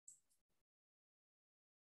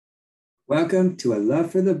Welcome to A Love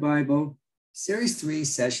for the Bible, Series 3,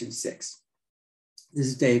 Session 6. This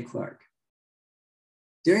is Dave Clark.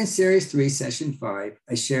 During Series 3, Session 5,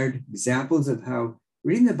 I shared examples of how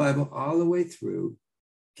reading the Bible all the way through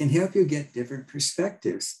can help you get different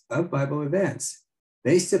perspectives of Bible events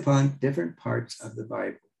based upon different parts of the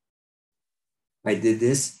Bible. I did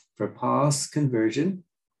this for Paul's conversion,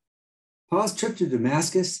 Paul's trip to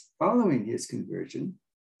Damascus following his conversion,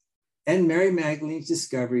 and Mary Magdalene's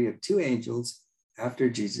discovery of two angels after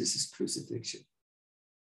Jesus' crucifixion.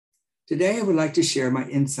 Today, I would like to share my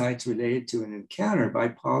insights related to an encounter by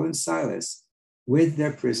Paul and Silas with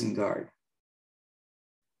their prison guard.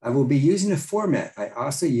 I will be using a format I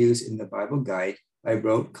also use in the Bible guide I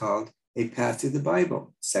wrote called A Path Through the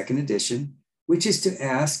Bible, second edition, which is to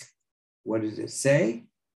ask, what does it say?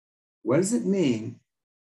 What does it mean?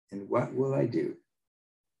 And what will I do?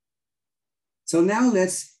 So now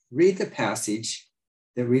let's read the passage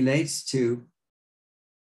that relates to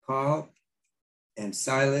Paul and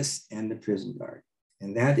Silas and the prison guard.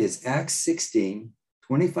 And that is Acts 16,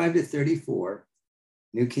 25 to 34,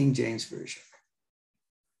 New King James Version.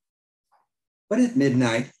 But at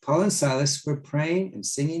midnight, Paul and Silas were praying and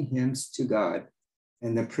singing hymns to God,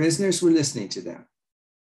 and the prisoners were listening to them.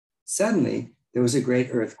 Suddenly, there was a great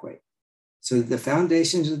earthquake, so that the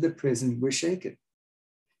foundations of the prison were shaken.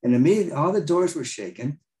 And immediately all the doors were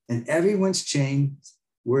shaken, and everyone's chains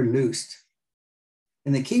were loosed.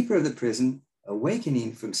 And the keeper of the prison,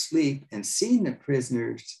 awakening from sleep and seeing the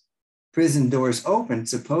prison doors open,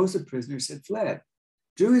 supposed the prisoners had fled,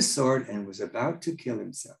 drew his sword and was about to kill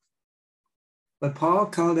himself. But Paul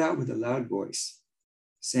called out with a loud voice,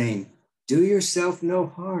 saying, "Do yourself no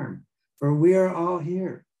harm, for we are all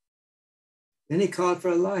here." Then he called for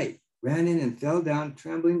a light, ran in and fell down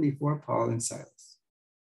trembling before Paul and Silas.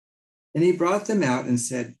 And he brought them out and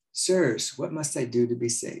said, "Sirs, what must I do to be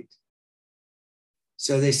saved?"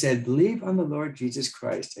 So they said, "Believe on the Lord Jesus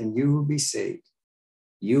Christ, and you will be saved,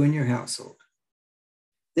 you and your household."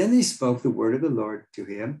 Then they spoke the word of the Lord to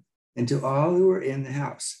him and to all who were in the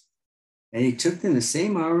house. And he took them the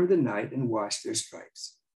same hour of the night and washed their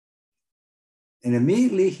stripes. And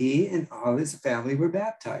immediately he and all his family were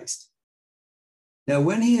baptized. Now,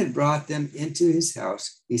 when he had brought them into his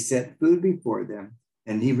house, he set food before them,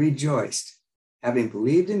 and he rejoiced, having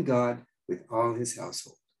believed in God with all his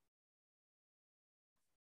household.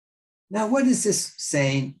 Now, what is this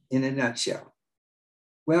saying in a nutshell?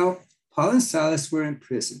 Well, Paul and Silas were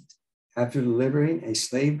imprisoned after delivering a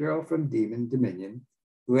slave girl from demon dominion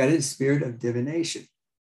who had a spirit of divination.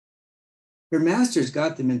 Her masters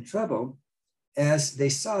got them in trouble as they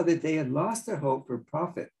saw that they had lost their hope for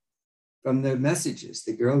profit from the messages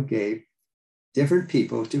the girl gave different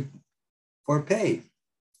people for pay.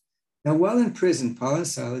 Now, while in prison, Paul and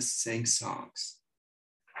Silas sang songs.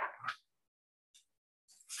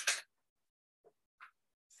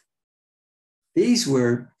 These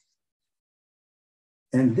were,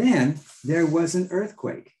 and then there was an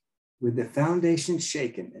earthquake with the foundations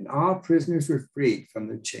shaken, and all prisoners were freed from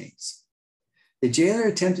their chains. The jailer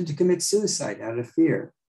attempted to commit suicide out of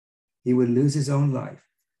fear he would lose his own life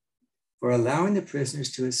for allowing the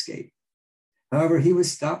prisoners to escape. However, he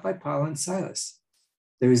was stopped by Paul and Silas.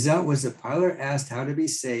 The result was the jailer asked how to be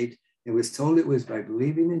saved and was told it was by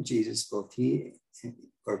believing in Jesus, both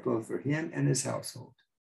for him and his household.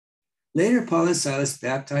 Later, Paul and Silas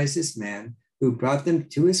baptized this man who brought them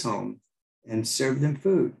to his home and served them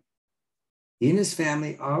food. He and his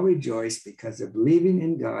family all rejoiced because of believing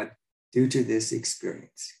in God due to this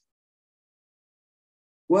experience.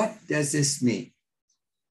 What does this mean?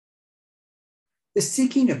 The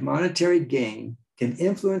seeking of monetary gain can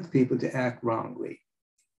influence people to act wrongly,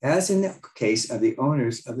 as in the case of the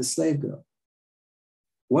owners of the slave girl.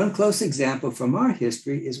 One close example from our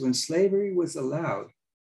history is when slavery was allowed,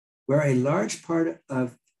 where a large part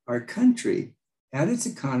of our country had its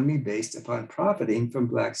economy based upon profiting from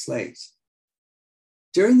Black slaves.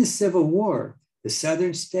 During the Civil War, the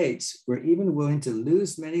Southern states were even willing to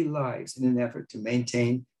lose many lives in an effort to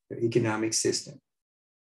maintain their economic system.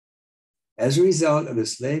 As a result of the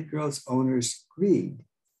slave girl's owners' greed,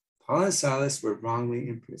 Paul and Silas were wrongly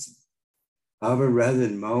imprisoned. However, rather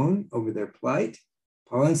than moan over their plight,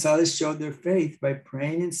 Paul and Silas showed their faith by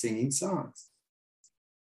praying and singing songs.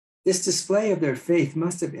 This display of their faith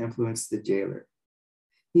must have influenced the jailer.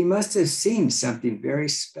 He must have seen something very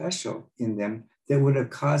special in them that would have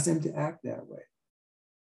caused them to act that way.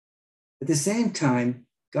 At the same time,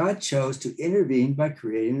 God chose to intervene by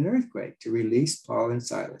creating an earthquake to release Paul and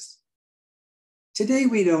Silas. Today,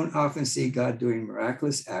 we don't often see God doing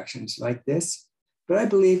miraculous actions like this, but I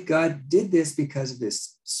believe God did this because of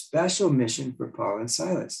this special mission for Paul and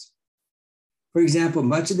Silas. For example,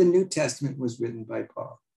 much of the New Testament was written by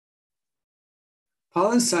Paul.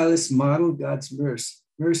 Paul and Silas modeled God's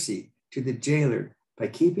mercy to the jailer by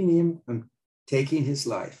keeping him from taking his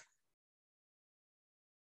life.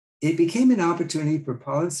 It became an opportunity for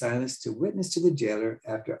Paul and Silas to witness to the jailer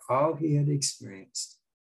after all he had experienced.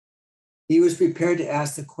 He was prepared to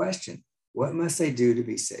ask the question, what must I do to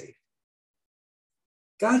be saved?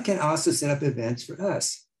 God can also set up events for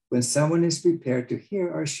us when someone is prepared to hear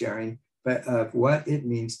our sharing of what it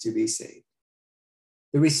means to be saved.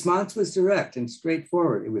 The response was direct and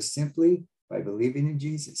straightforward. It was simply by believing in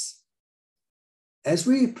Jesus. As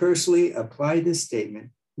we personally apply this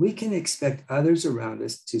statement, we can expect others around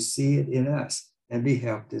us to see it in us and be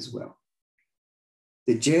helped as well.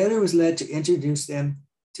 The jailer was led to introduce them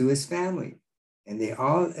to his family, and they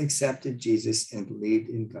all accepted Jesus and believed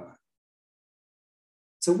in God.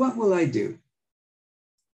 So what will I do?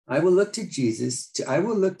 I will look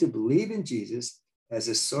to believe in Jesus as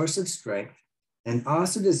a source of strength, and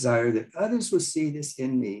also desire that others will see this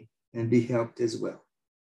in me and be helped as well.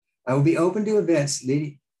 I will be open to events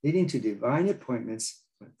leading to divine appointments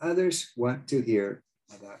when others want to hear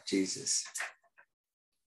about Jesus.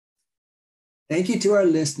 Thank you to our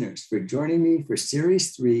listeners for joining me for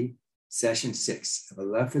Series 3, Session 6 of A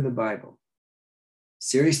Love for the Bible.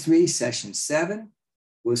 Series 3, Session 7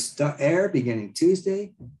 will air beginning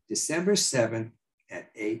Tuesday, December 7th at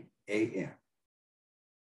 8 a.m.